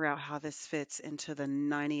figure out how this fits into the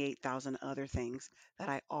 98,000 other things that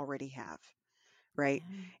I already have, right?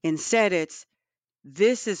 Yeah. Instead, it's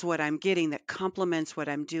this is what I'm getting that complements what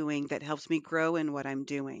I'm doing, that helps me grow in what I'm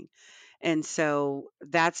doing. And so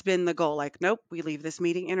that's been the goal. Like, nope, we leave this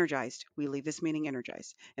meeting energized. We leave this meeting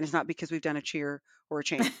energized. And it's not because we've done a cheer or a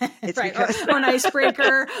chant. It's Right. Or, because or an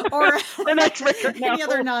icebreaker, or an icebreaker. any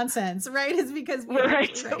other No, nonsense, right? It's because we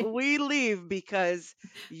actually, right. right. We leave because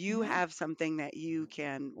you Yeah. have something that you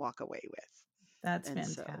can walk away with. That's And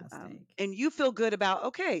so, fantastic. and you feel good about,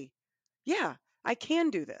 okay, yeah, I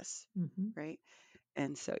can do this. Mhm. Right.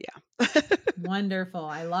 And so, yeah. Wonderful.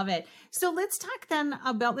 I love it. So let's talk then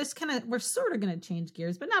about this kind of, we're sort of going to change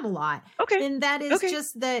gears, but not a lot. Okay. And that is Okay.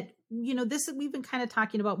 just that, we've been kind of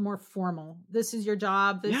talking about more formal. This is your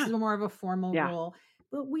job. This Yeah. is more of a formal Yeah. role.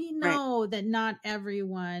 But we Right. know that not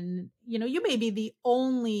everyone, you may be the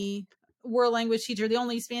only world language teacher, the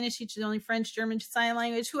only Spanish teacher, the only French, German, sign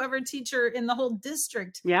language, whoever teacher in the whole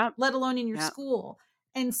district, Yeah. let alone in your Yeah. school.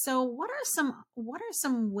 And so what are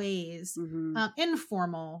some ways, Mm-hmm.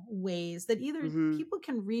 informal ways, that either Mm-hmm. people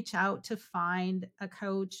can reach out to find a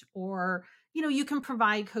coach, or you can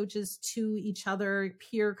provide coaches to each other,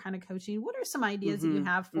 peer kind of coaching? What are some ideas that you Mm-hmm.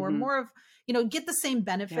 have for Mm-hmm. more of, get the same Yeah,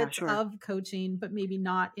 benefits sure. of coaching, but maybe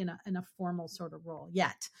not in a formal sort of role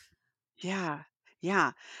yet? Yeah.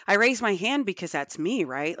 Yeah. I raised my hand because that's me,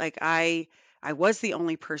 right? Like I was the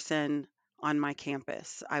only person on my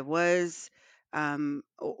campus. I was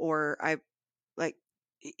or I like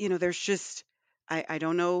there's just I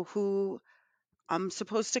don't know who I'm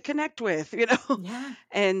supposed to connect with, Yeah.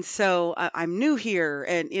 And so I'm new here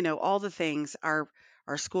and all the things our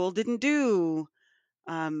school didn't do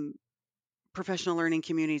um professional learning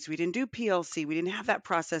communities. We didn't do PLC. We didn't have that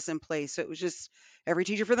process in place. So it was just every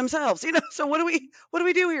teacher for themselves, So what do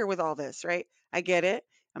we do here with all this, right? I get it.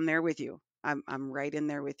 I'm there with you. I'm right in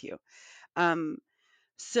there with you. Um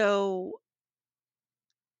so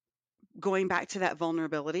going back to that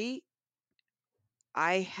vulnerability,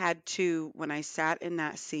 I had to when I sat in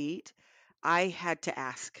that seat, I had to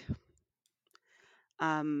ask.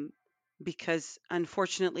 Um because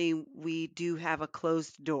unfortunately we do have a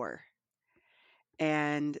closed door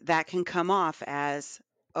and that can come off as,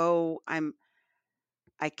 oh,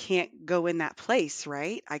 I can't go in that place,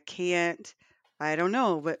 right? I don't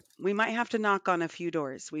know, but we might have to knock on a few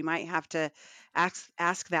doors. We might have to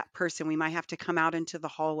ask that person. We might have to come out into the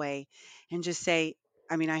hallway and just say,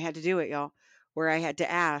 I mean, I had to do it, y'all, where I had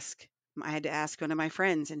to ask. I had to ask one of my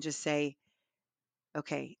friends and just say,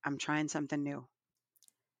 okay, I'm trying something new.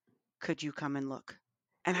 Could you come and look?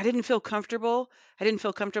 And I didn't feel comfortable. I didn't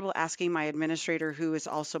feel comfortable asking my administrator, who is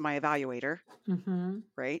also my evaluator, Hmm.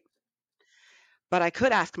 right? But I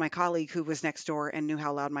could ask my colleague who was next door and knew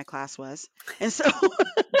how loud my class was. And so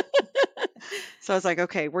so I was like,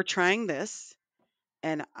 okay, we're trying this.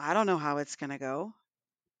 and I don't know how it's going to go.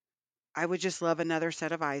 I would just love another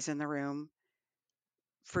set of eyes in the room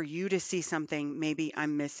for you to see something maybe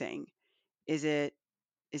I'm missing. Is it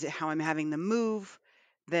how I'm having them move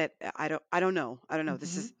that I don't know. I don't know.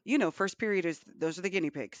 This Mm-hmm. is, first period is those are the guinea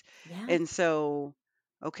pigs. Yeah. And so,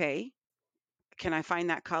 okay, can I find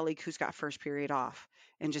that colleague who's got first period off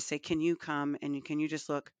and just say, "Can you come and can you just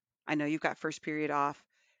look? I know you've got first period off.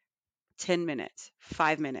 10 minutes,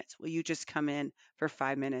 5 minutes. Will you just come in for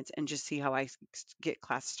 5 minutes and just see how I get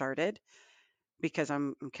class started?" Because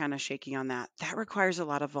I'm kind of shaky on that. That requires a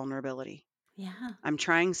lot of vulnerability. Yeah. I'm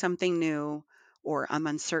trying something new, or I'm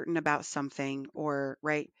uncertain about something, or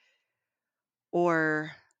right,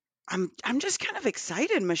 or I'm just kind of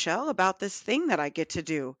excited, Michelle, about this thing that I get to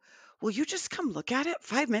do. Will you just come look at it?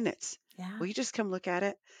 5 minutes. Yeah. Will you just come look at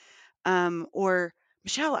it? Or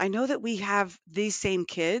Michelle, I know that we have these same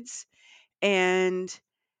kids, and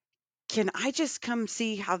can I just come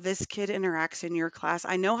see how this kid interacts in your class?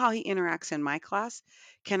 I know how he interacts in my class.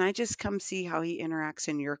 Can I just come see how he interacts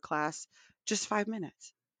in your class? Just 5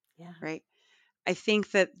 minutes, Yeah. right? I think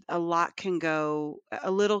that a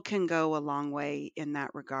little can go a long way in that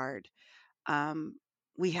regard. Um,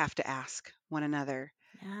 we have to ask one another.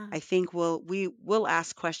 Yeah. I think we will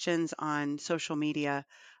ask questions on social media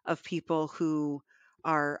of people who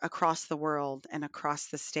are across the world and across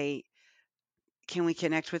the state. Can we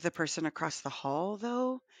connect with the person across the hall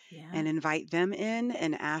though Yeah. and invite them in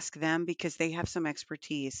and ask them because they have some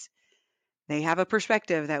expertise. They have a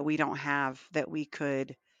perspective that we don't have that we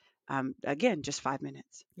could again, just 5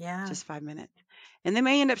 minutes. Yeah. Just 5 minutes. And they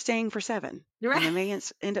may end up staying for 7, and Right. they may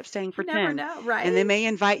end up staying for You never 10, know, and they right? may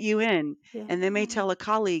invite you in, Yeah. and they may tell a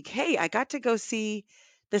colleague, "Hey, I got to go see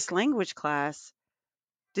this language class.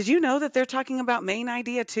 Did you know that they're talking about main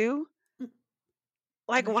idea too?" Mm,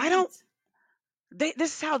 Like, why don't right.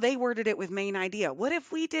 this is how they worded it with main idea. What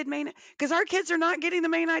if we did main, because our kids are not getting the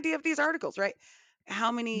main idea of these articles, right?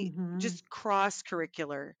 How many Mm-hmm. just cross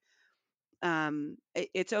curricular.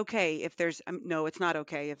 It's okay if there's no, it's not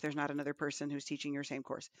okay if there's not another person who's teaching your same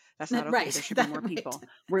course. That's not okay. Right. There should be That more right. people.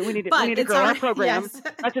 We But need to it's grow all our right. program. Yes.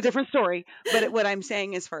 That's a different story. But what I'm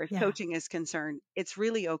saying, as far as Yeah. coaching is concerned, it's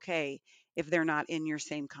really okay if they're not in your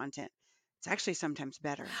same content. It's actually sometimes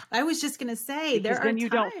better, I was just gonna say there because are then you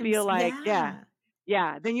don't times. feel like, yeah, Yeah.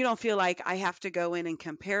 yeah, then you don't feel like I have to go in and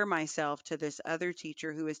compare myself to this other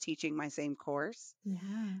teacher who is teaching my same course. Yeah.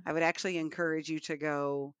 I would actually encourage you to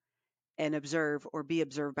go and observe or be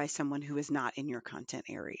observed by someone who is not in your content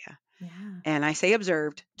area. Yeah. And I say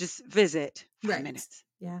observed, just visit 5 Right. minutes.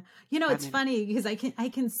 Yeah. 5 It's minutes. funny because I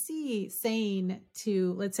can see saying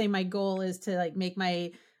to, let's say my goal is to like make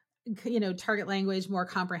my target language more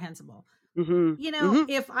comprehensible. Mhm. Mhm.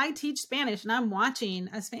 If I teach Spanish and I'm watching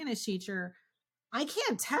a Spanish teacher, I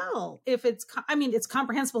can't tell if I mean, it's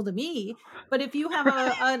comprehensible to me, but if you have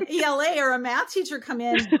an ELA or a math teacher come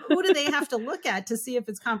in, who do they have to look at to see if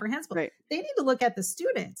it's comprehensible? Right. They need to look at the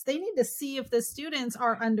students. They need to see if the students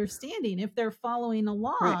are understanding, if they're following Right.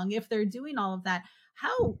 along, if they're doing all of that.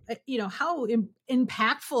 How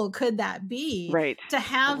impactful could that be Right. to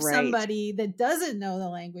have Right. somebody that doesn't know the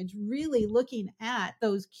language really looking at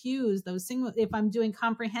those cues, those single, if I'm doing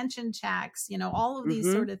comprehension checks, all of these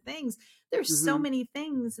Mhm. sort of things. There's so Mhm. many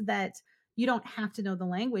things that you don't have to know the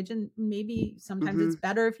language, and maybe sometimes it's Mhm.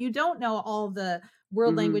 better if you don't know all the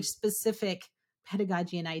world language Mhm. specific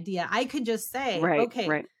pedagogy and idea. I could just say, Right. okay,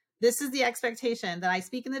 Right. this is the expectation that I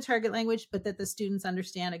speak in the target language, but that the students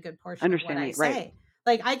understand a good portion of what Understand I me. Right. say.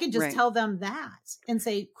 Like I could just Right. tell them that and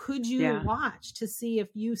say, could you Yeah. watch to see if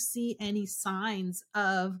you see any signs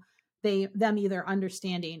of them either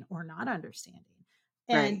understanding or not understanding?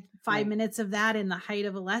 And Right. 5 minutes of that in the height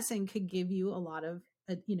of a lesson could give you a lot of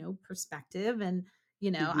perspective. And I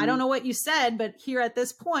don't Mhm. know what you said, but here at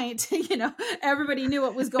this point, everybody knew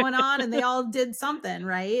what was going on and they all did something,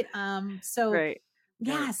 right? So Right. Right.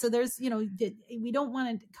 yeah, so there's we don't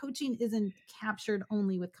want to, coaching isn't captured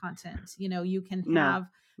only with content. You can No. have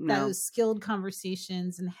No. those skilled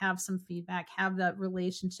conversations and have some feedback, have that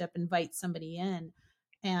relationship, invite somebody in,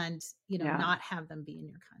 and Yeah. not have them be in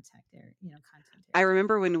your contact area, content I area.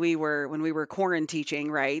 remember when we were quarantine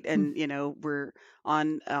teaching, right? Mm. And we're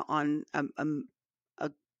on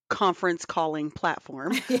a conference calling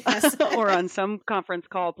platform Yes. or on some conference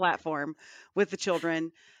call platform with the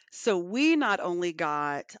children. So we not only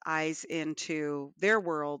got eyes into their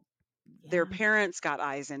world, their Yeah. parents got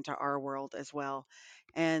eyes into our world as well.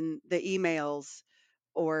 And the emails,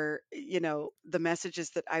 or the messages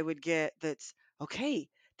that I would get, that's okay,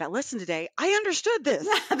 that lesson today, I understood this.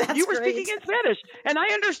 That's You were speaking great. in Spanish and I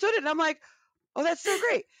understood it. And I'm like, oh, that's so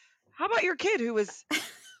great. How about your kid who was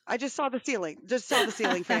I just saw the ceiling. Just saw the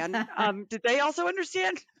ceiling fan. Did they also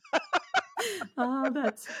understand? Oh,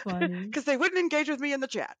 that's funny. Because they wouldn't engage with me in the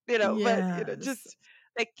chat, but Yes. just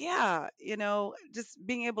like, yeah, just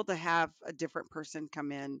being able to have a different person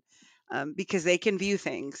come in, because they can view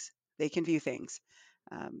things. They can view things.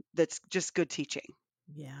 That's just good teaching.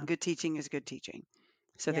 Yeah. Good teaching is good teaching.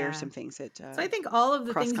 So there are Yeah. some things that So I think all of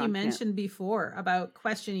the cross things you content. mentioned before about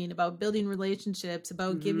questioning, about building relationships,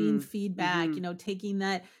 about giving Mm-hmm. feedback, Mm-hmm. taking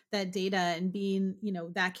that data and being,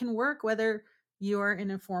 that can work whether you're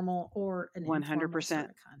in a formal or an informal sort 100%.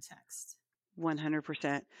 of context.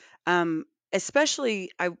 100%. Um,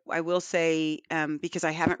 Especially, I will say, because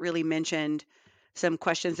I haven't really mentioned some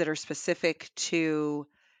questions that are specific to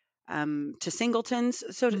singletons.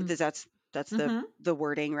 So Mm. that's Mm-hmm. the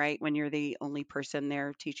wording, right? When you're the only person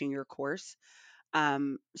there teaching your course.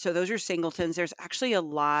 So those are singletons. There's actually a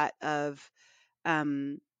lot of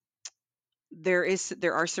um, there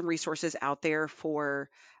are some resources out there for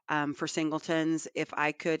singletons. If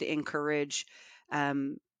I could encourage,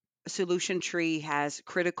 um, Solution Tree has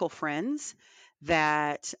critical friends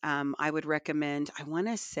that I would recommend. I want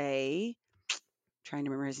to say, trying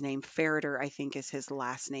to remember his name, Ferreter, I think is his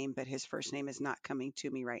last name, but his first name is not coming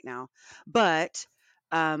to me right now. But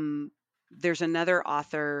um, there's another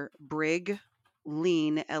author, Brig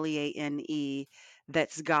Lean, Leane,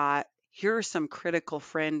 that's got, here are some critical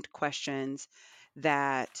friend questions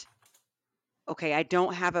that, okay, I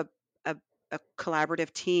don't have a, a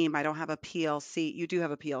collaborative team. I don't have a PLC. You do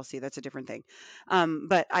have a PLC. That's a different thing.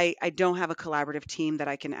 But I don't have a collaborative team that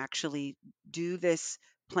I can actually do this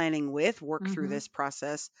planning with, work through Mm-hmm. this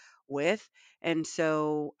process with. And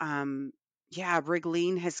so, yeah,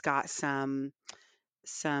 Brigleen has got some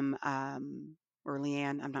or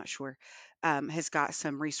Leanne, I'm not sure, has got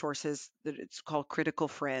some resources that it's called Critical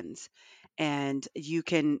Friends, and you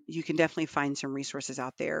can definitely find some resources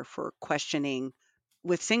out there for questioning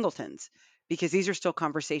with singletons, because these are still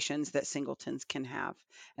conversations that singletons can have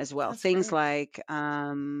as well. That's Things great. like,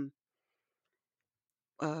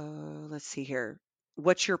 let's see here,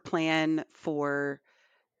 what's your plan for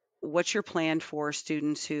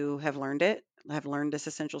students who have learned this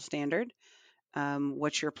essential standard?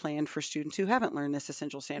 What's your plan for students who haven't learned this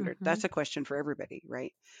essential standard? Mm-hmm. That's a question for everybody,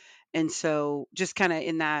 right? And so, just kind of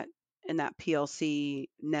in that PLC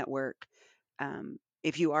network,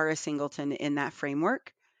 if you are a singleton in that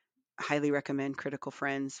framework, I highly recommend Critical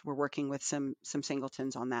Friends. We're working with some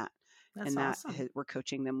singletons on that, That's and awesome. we're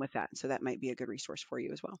coaching them with that. So that might be a good resource for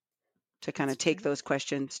you as well, to kind That's of take great. those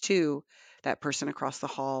questions to that person across the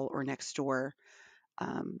hall or next door,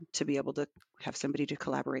 to be able to have somebody to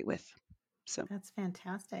collaborate with. So That's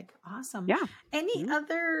fantastic. Awesome. yeah. Any Mhm.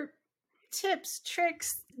 other tips,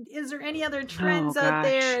 tricks? Is there any other Oh trends out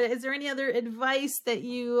there? gosh. Is there any other advice that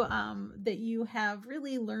you have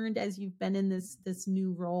really learned as you've been in this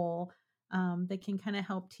new role, that can kind of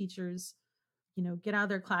help teachers, get out of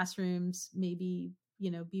their classrooms, maybe,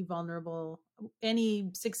 be vulnerable? Any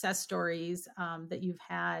success stories that you've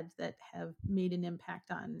had that have made an impact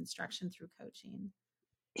on instruction through coaching?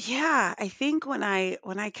 Yeah, I think when I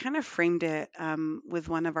kind of framed it, with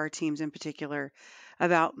one of our teams in particular,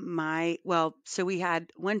 about so we had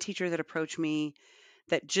one teacher that approached me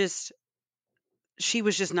that just she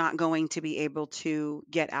was just not going to be able to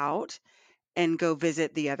get out and go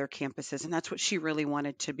visit the other campuses, and that's what she really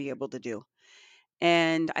wanted to be able to do.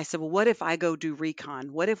 And I said, well, what if I go do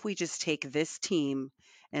recon? What if we just take this team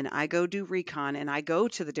and I go do recon and I go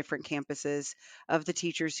to the different campuses of the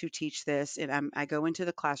teachers who teach this, and I go into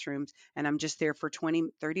the classrooms and I'm just there for 20,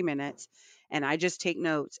 30 minutes and I just take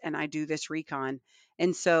notes and I do this recon.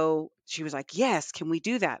 And so she was like, yes, can we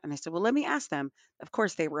do that? And I said, well, let me ask them. Of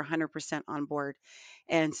course, they were 100% on board.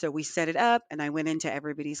 And so we set it up and I went into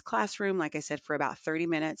everybody's classroom, like I said, for about 30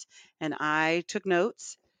 minutes and I took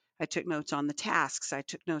notes. I took notes on the tasks. I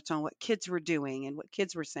took notes on what kids were doing and what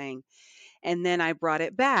kids were saying. And then I brought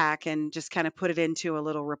it back and just kind of put it into a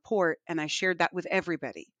little report. And I shared that with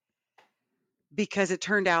everybody, because it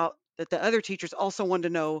turned out that the other teachers also wanted to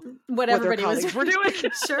know What what their everybody was colleagues were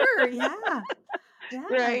doing. sure, yeah. Yeah.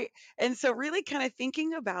 Right. And so, really kind of think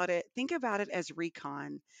about it as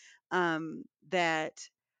recon, that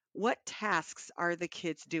what tasks are the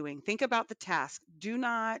kids doing? Think about the task. Do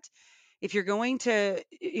not, if you're going to,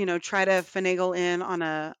 try to finagle in on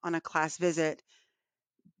a class visit,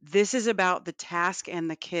 this is about the task and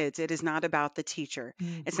the kids. It is not about the teacher.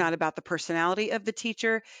 It's Hmm. not about the personality of the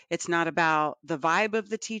teacher. It's not about the vibe of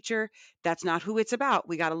the teacher. That's not who it's about.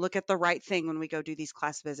 We got to look at the right thing when we go do these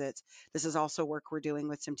class visits. This is also work we're doing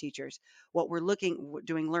with some teachers. We're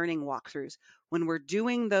doing learning walkthroughs. When we're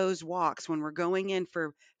doing those walks, when we're going in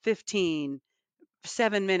for 15,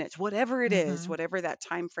 7 minutes, whatever it is, Mm-hmm. whatever that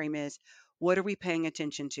time frame is, what are we paying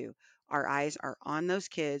attention to? Our eyes are on those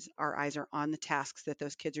kids. Our eyes are on the tasks that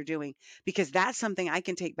those kids are doing, because that's something I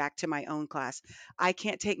can take back to my own class. I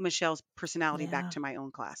can't take Michelle's personality back Yeah. to my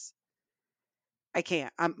own class. I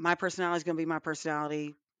can't. My personality is going to be my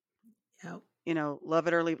personality, Yep. love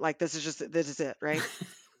it or leave. Like, this is it, right?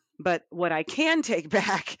 But what I can take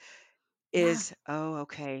back Yeah. is, oh,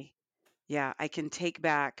 okay. Yeah, I can take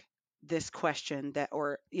back this question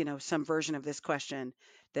or, some version of this question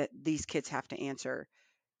that these kids have to answer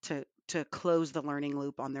to close the learning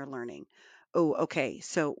loop on their learning. Oh, okay.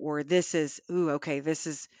 So, or this is, ooh, okay, this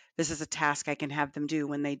is a task I can have them do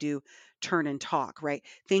when they do turn and talk, right?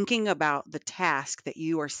 Thinking about the task that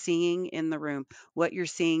you are seeing in the room, what you're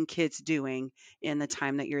seeing kids doing in the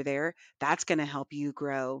time that you're there, that's going to help you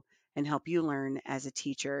grow and help you learn as a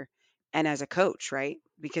teacher and as a coach, right?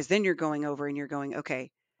 Because then you're going over and you're going,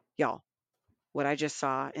 okay, y'all, what I just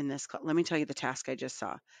saw in this, let me tell you the task I just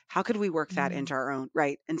saw. How could we work that Mm. into our own,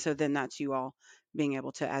 right? And so then that's you all being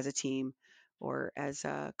able to, as a team or as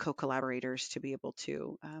co-collaborators, to be able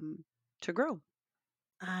to grow.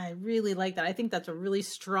 I really like that. I think that's a really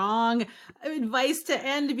strong advice to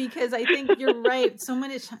end, because I think you're right. So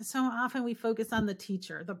often we focus on the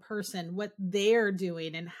teacher, the person, what they're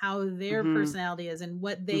doing and how their Mm-hmm. personality is and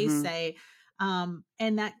what they Mm-hmm. say.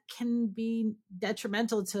 And that can be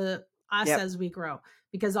detrimental to us Yep. as we grow,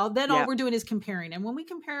 because all Yep. we're doing is comparing. And when we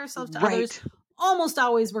compare ourselves to others, Right. almost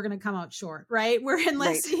always we're going to come out short, right? We're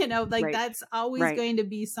unless, Right. like Right. that's always Right. going to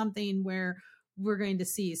be something where we're going to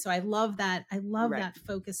see. So I love that. I love Right. that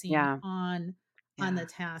focusing Yeah. on Yeah. the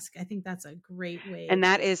task. I think that's a great way And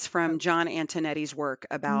that to is from coach. John Antonetti's work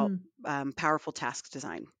about Mm, powerful task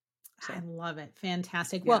design. I So, love it.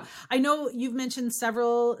 Fantastic. Well, yeah. I know you've mentioned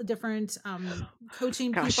several different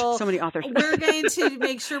coaching Gosh, people. so many authors. We're going to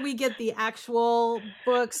make sure we get the actual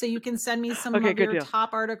book, so you can send me some Okay, of good your deal. top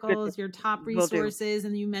Good deal. articles, your top Will do. resources.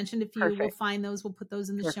 And you mentioned a few. We'll Perfect. find those. We'll put those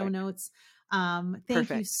in the show Perfect. notes. Thank you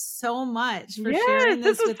Perfect. so much for Yes, sharing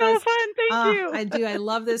this this was with so us. fun. Thank you. I do. I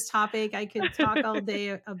love this topic. I could talk all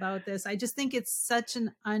day about this. I just think it's such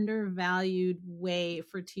an undervalued way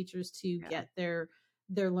for teachers to Yeah, get their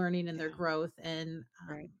learning and their yeah, growth. And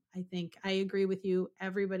right. I think I agree with you.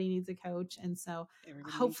 Everybody needs a coach, and so Everybody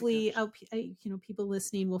needs a hopefully, coach. people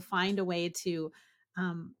listening will find a way to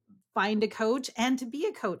um, find a coach and to be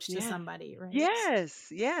a coach to Yeah. somebody. Right? Yes,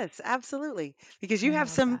 yes, absolutely. Because I love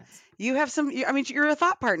that. I mean, you're a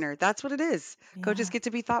thought partner. That's what it is. Coaches Yeah. get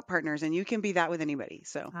to be thought partners, and you can be that with anybody.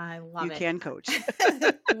 So I love you it. can coach.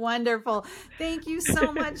 Wonderful. Thank you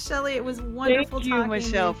so much, Shelli. It was Thank wonderful you, talking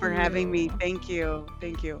Michelle, with for having me. you. Thank you.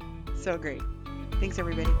 Thank you. So great. Thanks,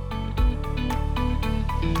 everybody.